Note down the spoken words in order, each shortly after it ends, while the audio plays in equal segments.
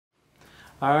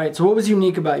All right, so what was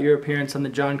unique about your appearance on the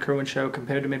John Kerwin Show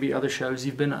compared to maybe other shows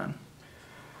you've been on?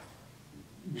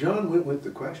 John went with the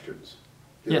questions.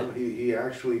 You Yeah. know, he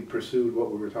actually pursued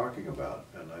what we were talking about,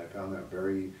 and I found that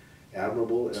very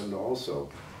admirable and also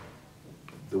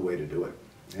the way to do it.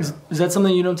 Yeah. Is that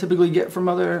something you don't typically get from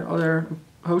other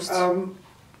hosts?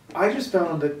 I just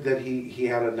found that he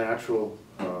had a natural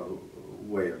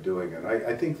way of doing it.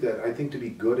 I think to be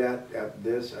good at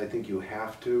this, I think you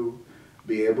have to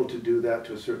be able to do that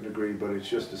to a certain degree, but it's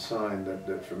just a sign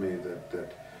that for me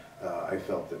that I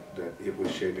felt that it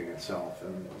was shaping itself,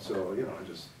 and so you know I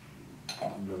just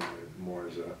really more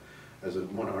as a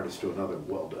one artist to another.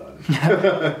 Well done.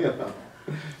 Yeah.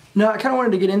 No, I kind of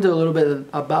wanted to get into a little bit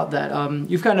about that.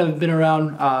 You've kind of been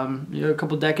around a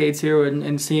couple decades here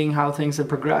and seeing how things have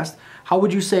progressed. How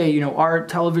would you say art,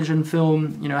 television,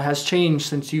 film has changed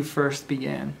since you first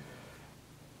began?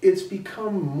 It's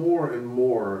become more and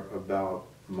more about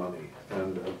money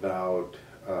and about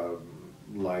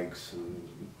likes and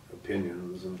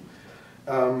opinions, and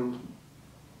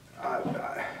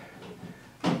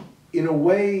in a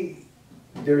way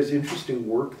there's interesting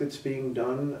work that's being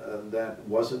done that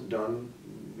wasn't done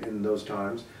in those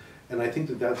times, and I think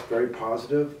that that's very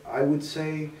positive. I would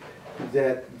say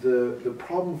that the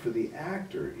problem for the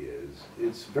actor is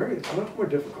it's much more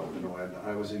difficult than when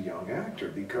I was a young actor,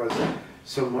 because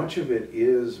so much of it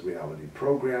is reality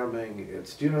programming.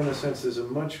 It's, in a sense, there's a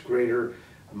much greater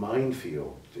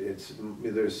minefield.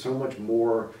 There's so much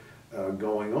more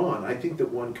going on. I think that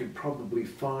one could probably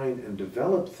find and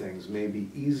develop things maybe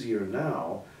easier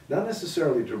now, not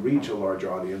necessarily to reach a large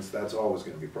audience, that's always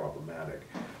going to be problematic,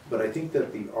 but I think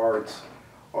that the arts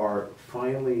are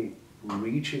finally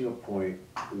reaching a point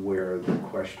where the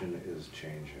question is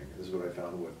changing. This is what I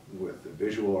found with the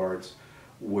visual arts,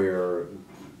 where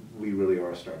we really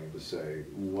are starting to say,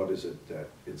 what is it that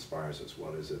inspires us?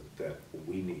 What is it that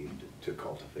we need to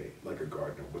cultivate? Like a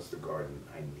gardener, what's the garden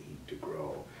I need to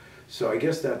grow? So I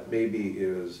guess that maybe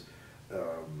is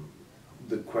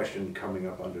the question coming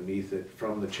up underneath it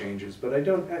from the changes. But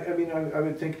I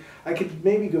would think I could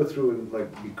maybe go through and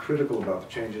be critical about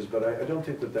the changes, but I don't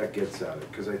think that gets at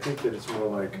it, because I think that it's more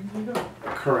like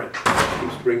a current that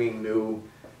keeps bringing new,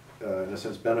 in a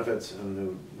sense, benefits and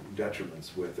new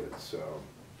detriments with it. So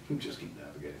we just keep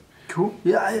navigating. Cool.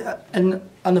 Yeah, and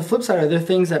on the flip side, are there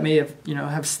things that may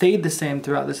have stayed the same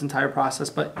throughout this entire process,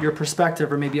 but your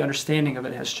perspective or maybe understanding of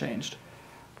it has changed?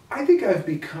 I think I've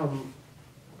become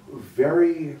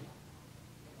very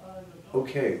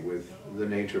okay with the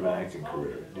nature of an acting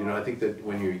career. I think that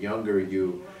when you're younger,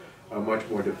 you are much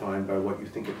more defined by what you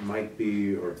think it might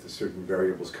be, or if the certain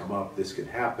variables come up, this could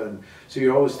happen. So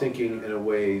you're always thinking in a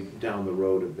way down the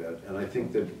road a bit. And I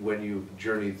think that when you've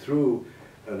journeyed through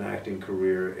an acting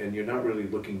career and you're not really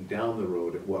looking down the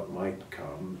road at what might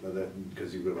come,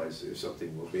 because you realize if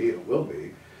something will be, it will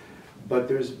be. But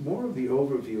there's more of the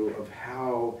overview of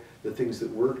how the things that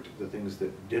worked, the things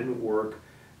that didn't work.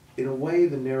 In a way,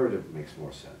 the narrative makes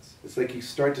more sense. It's like you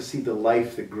start to see the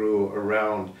life that grew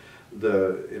around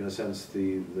in a sense,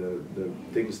 the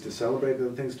things to celebrate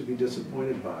and the things to be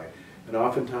disappointed by. And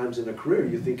oftentimes in a career,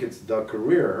 you think it's the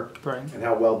career, right, and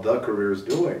how well the career is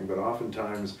doing, but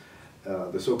oftentimes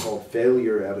the so-called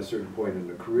failure at a certain point in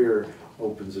the career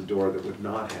opens a door that would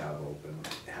not have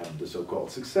had the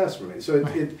so-called success for me. So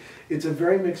it's a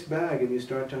very mixed bag, and you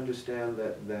start to understand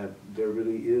that there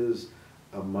really is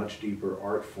a much deeper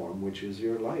art form, which is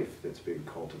your life, that's being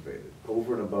cultivated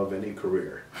over and above any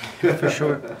career. For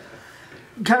sure.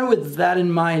 Kind of with that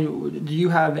in mind, do you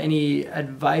have any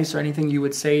advice or anything you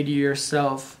would say to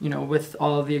yourself, with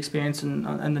all of the experience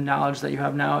and the knowledge that you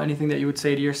have now, anything that you would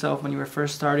say to yourself when you were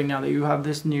first starting, now that you have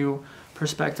this new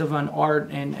perspective on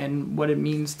art and what it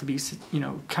means to be,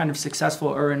 kind of successful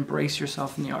or embrace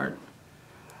yourself in the art?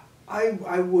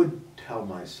 I would tell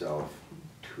myself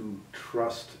to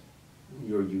trust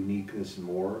your uniqueness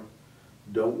more.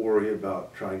 Don't worry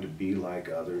about trying to be like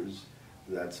others.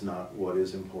 That's not what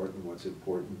is important. What's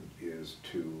important is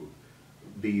to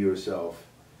be yourself,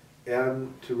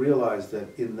 and to realize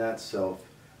that in that self,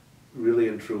 really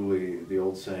and truly, the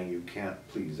old saying, you can't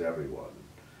please everyone.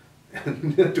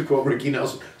 And to quote Ricky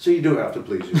Nelson, so you do have to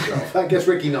please yourself. I guess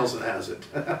Ricky Nelson has it.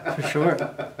 For sure.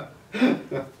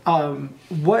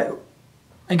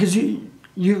 Because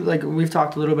you like, we've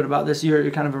talked a little bit about this,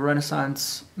 you're kind of a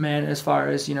Renaissance man as far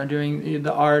as doing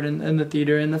the art and the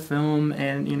theater and the film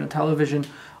and television.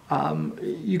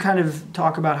 You kind of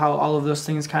talk about how all of those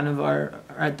things kind of are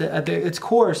at its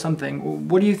core something.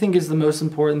 What do you think is the most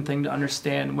important thing to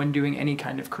understand when doing any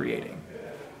kind of creating?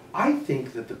 I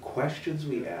think that the questions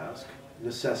we ask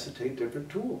necessitate different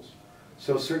tools.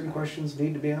 So certain questions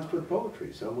need to be asked with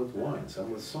poetry, some with wine,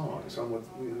 some with song, some with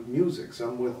music,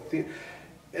 some with theater.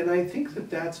 And I think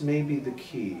that that's maybe the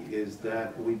key, is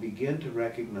that we begin to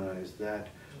recognize that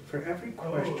for every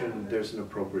question there's an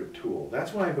appropriate tool.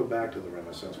 That's why I go back to the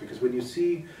Renaissance, because when you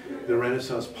see the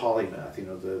Renaissance polymath, you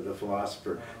know, the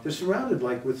philosopher, they're surrounded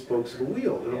like with spokes of a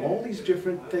wheel, and all these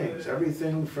different things,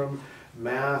 everything from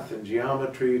math and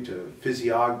geometry to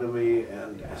physiognomy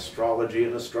and astrology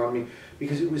and astronomy,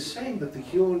 because it was saying that the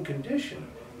human condition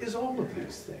is all of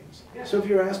these things. So if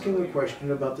you're asking a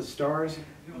question about the stars,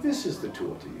 this is the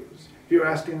tool to use. If you're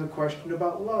asking a question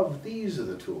about love, these are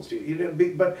the tools to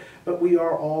use. But we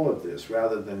are all of this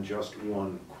rather than just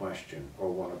one question or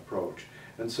one approach.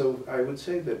 And so I would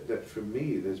say that for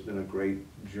me, there's been a great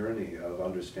journey of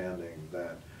understanding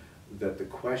that the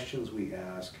questions we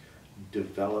ask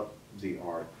develop the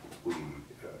art we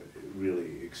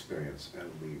really experience and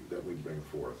that we bring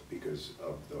forth because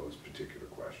of those particular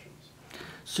questions.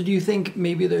 So do you think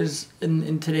maybe there's,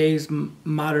 in today's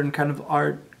modern kind of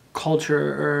art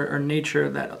culture or nature,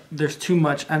 that there's too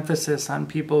much emphasis on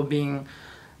people being,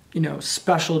 you know,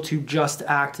 special to just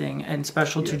acting and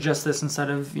special to just this, instead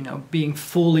of, you know, being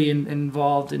fully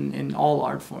involved in all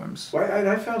art forms? Well, and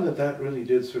I found that really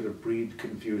did sort of breed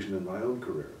confusion in my own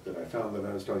career, that I found that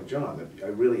I was telling John that I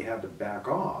really had to back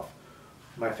off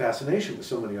my fascination with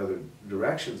so many other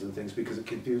directions and things because it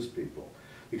confused people.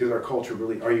 Because our culture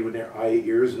really, are you an eye,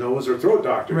 ears, nose, or throat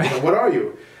doctor? Right. You know, what are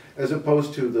you? As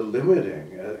opposed to the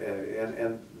limiting,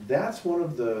 and that's one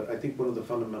of the, I think one of the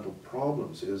fundamental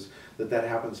problems is that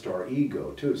happens to our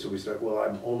ego too. So we start, well,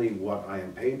 I'm only what I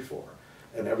am paid for,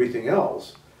 and everything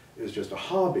else is just a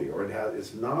hobby, or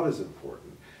it's not as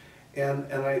important. And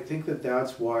I think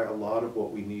that's why a lot of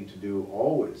what we need to do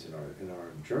always in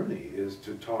our journey is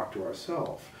to talk to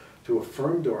ourselves, to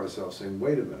affirm to ourselves, saying,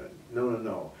 wait a minute,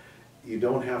 no. You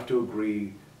don't have to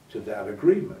agree to that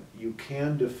agreement. You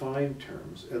can define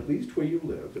terms, at least where you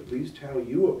live, at least how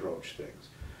you approach things,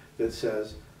 that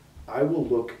says, I will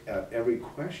look at every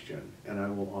question and I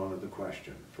will honor the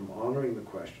question. From honoring the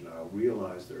question, I'll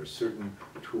realize there are certain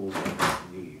tools I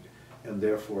need, and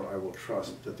therefore I will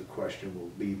trust that the question will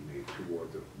lead me toward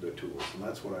the tools. And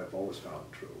that's what I've always found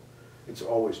true. It's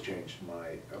always changed my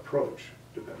approach,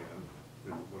 depending on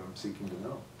what I'm seeking to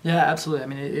know. Yeah, absolutely. I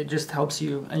mean, it just helps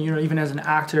you, and you know, even as an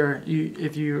actor,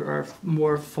 if you are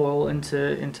more full into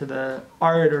the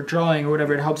art or drawing or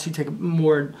whatever, it helps you take a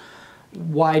more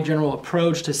wide general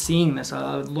approach to seeing this,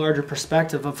 a larger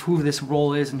perspective of who this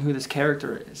role is and who this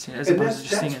character is, you know, as opposed to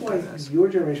just seeing it like this. Your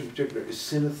generation in particular is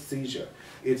synesthesia.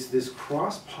 It's this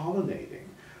cross-pollinating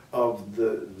of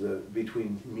the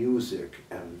between music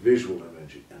and visual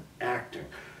image and acting.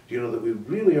 You know, that we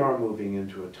really are moving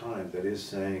into a time that is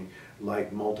saying,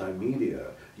 like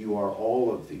multimedia, you are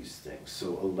all of these things.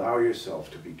 So allow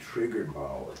yourself to be triggered by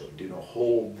all of them. You know,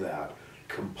 hold that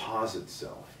composite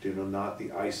self. You know, not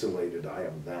the isolated, I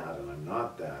am that and I'm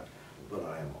not that, but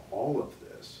I am all of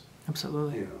this.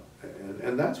 Absolutely. You know,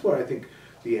 and that's what I think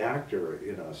the actor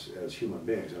in us as human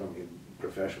beings, I don't mean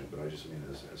professionally, but I just mean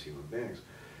as human beings,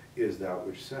 is that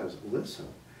which says, listen,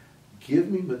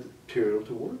 give me material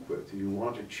to work with. You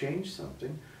want to change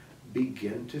something,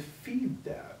 begin to feed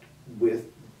that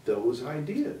with those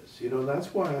ideas. You know,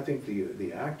 that's why I think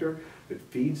the actor that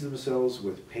feeds themselves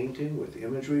with painting, with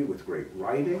imagery, with great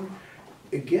writing,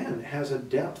 again, has a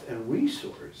depth and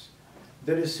resource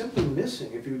that is simply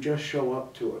missing if you just show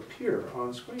up to appear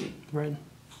on screen. Right.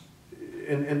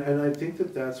 And I think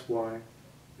that's why,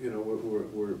 you know,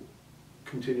 we're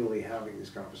continually having these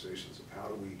conversations of how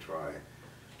do we try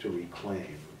to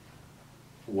reclaim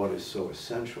what is so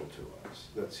essential to us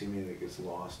that seemingly gets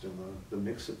lost in the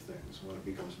mix of things when it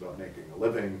becomes about making a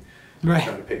living, right,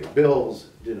 trying to pay your bills,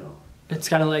 you know. It's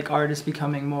kind of like art is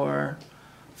becoming more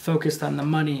focused on the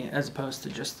money as opposed to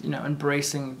just, you know,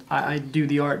 embracing, I do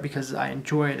the art because I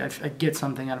enjoy it, I get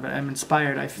something out of it, I'm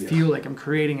inspired, I feel like I'm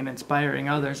creating and inspiring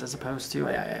others, as opposed to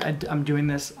I'm doing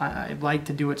this, I like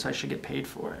to do it, so I should get paid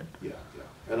for it. Yeah.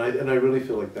 And I really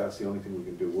feel like that's the only thing we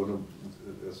can do. One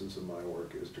of the essence of my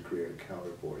work is to create a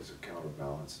counterpoise, a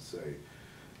counterbalance, and say,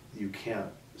 you can't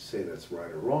say that's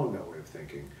right or wrong, that way of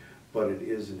thinking, but it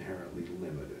is inherently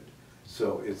limited.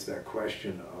 So it's that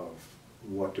question of,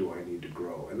 what do I need to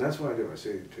grow? And that's what I do. I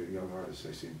say to young artists,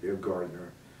 I say, be a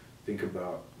gardener, think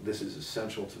about, this is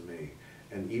essential to me.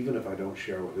 And even if I don't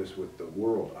share this with the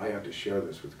world, I have to share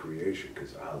this with creation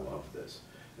because I love this,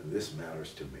 and this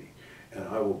matters to me. And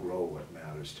I will grow what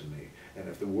matters to me. And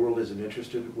if the world isn't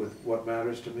interested with what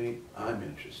matters to me, I'm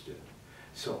interested.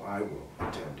 So I will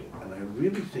attend it. And I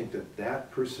really think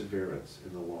that perseverance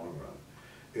in the long run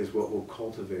is what will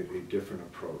cultivate a different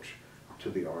approach to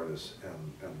the artist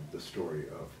and the story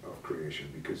of creation,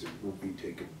 because it will be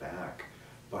taken back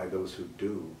by those who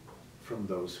do from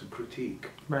those who critique.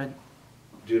 Right.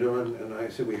 Do you know, and I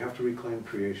said we have to reclaim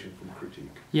creation from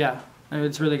critique. Yeah,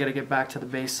 it's really got to get back to the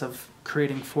base of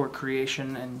creating for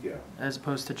creation, and Yeah. as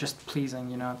opposed to just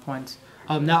pleasing, at points.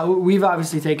 Now, we've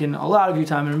obviously taken a lot of your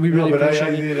time, and we really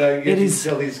appreciate it. It is,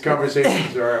 these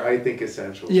conversations are, I think,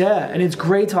 essential. Yeah, and it's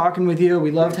great talking with you.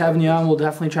 We loved having you on. We'll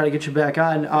definitely try to get you back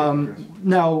on.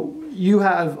 Now, you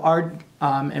have art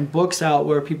and books out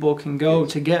where people can go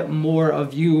to get more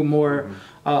of you, more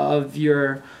of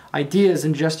your ideas,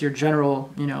 and just your general,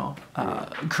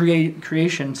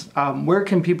 creations. Where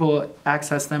can people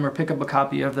access them or pick up a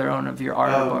copy of their own of your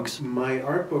art books? My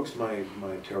art books, my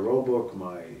tarot book,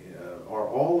 are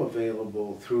all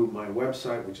available through my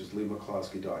website, which is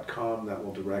LeighMcCloskey.com. That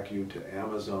will direct you to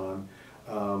Amazon.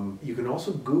 You can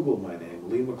also Google my name,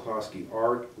 Leigh McCloskey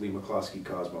Art, Leigh McCloskey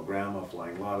Cosmogramma,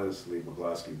 Flying Lotus, Leigh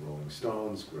McCloskey Rolling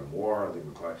Stones, Grimoire, or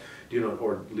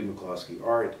Leigh McCloskey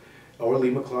Art, or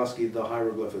Leigh McCloskey, The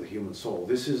Hieroglyph of the Human Soul.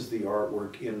 This is the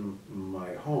artwork in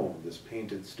my home, this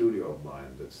painted studio of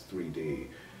mine that's 3D.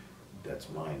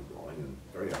 That's mind-blowing and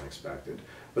very unexpected.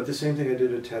 But the same thing I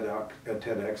did at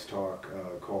TEDx talk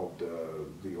called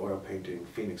The Oil Painting,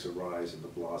 Phoenix Arise and the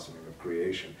Blossoming of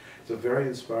Creation. It's a very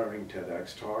inspiring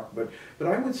TEDx talk, but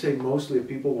I would say mostly if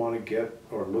people want to get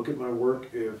or look at my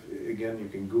work, again, you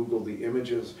can Google the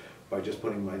images by just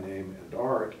putting my name and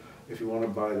art. If you want to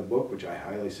buy the book, which I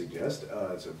highly suggest,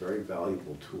 it's a very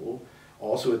valuable tool.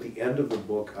 Also, at the end of the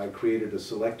book, I created a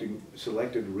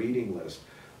selected reading list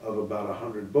of about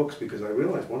 100 books, because I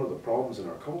realized one of the problems in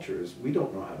our culture is we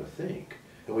don't know how to think,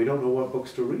 and we don't know what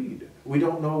books to read. We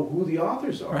don't know who the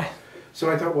authors are. Right.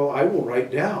 So I thought, well, I will write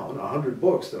down 100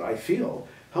 books that I feel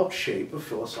help shape a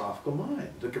philosophical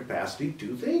mind, the capacity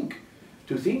to think.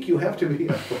 To think, you have to be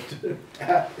able to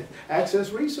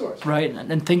access resource. Right,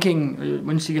 and thinking,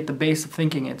 once you get the base of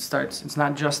thinking, it's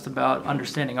not just about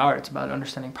understanding art, it's about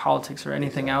understanding politics or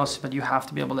anything else, but you have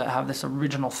to be able to have this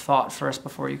original thought first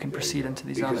before you can proceed into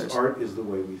these others. Because art is the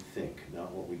way we think,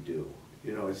 not what we do.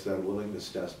 It's that willingness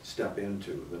to step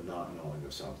into the not knowing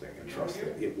of something and trust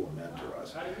that it will mentor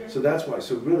us. So that's why,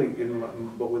 really,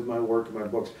 but with my work and my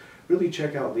books, really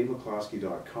check out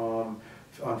LeighMcCloskey.com.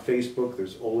 On Facebook,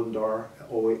 there's Olandar,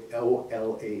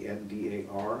 O-L-A-N-D-A-R,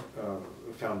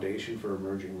 Foundation for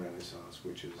Emerging Renaissance,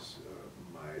 which is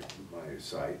my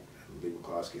site, Leigh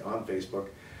McCloskey, on Facebook.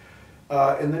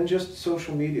 And then just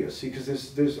social media, because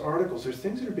there's articles, there's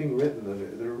things that are being written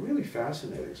that are really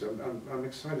fascinating, so I'm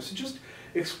excited. So just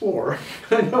explore.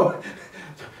 I know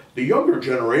the younger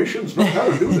generations know how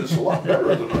to do this a lot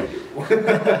better than I do.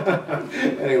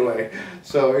 Anyway,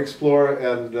 so explore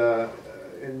and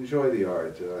enjoy the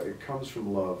art. It comes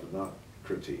from love, not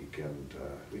critique, and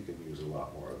we can use a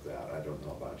lot more of that. I don't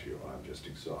know about you, I'm just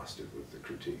exhausted with the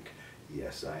critique.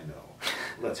 Yes, I know.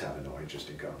 Let's have a more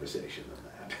interesting conversation than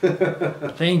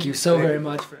that. Thank you so very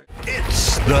much.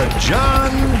 It's the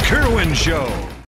John Kerwin Show.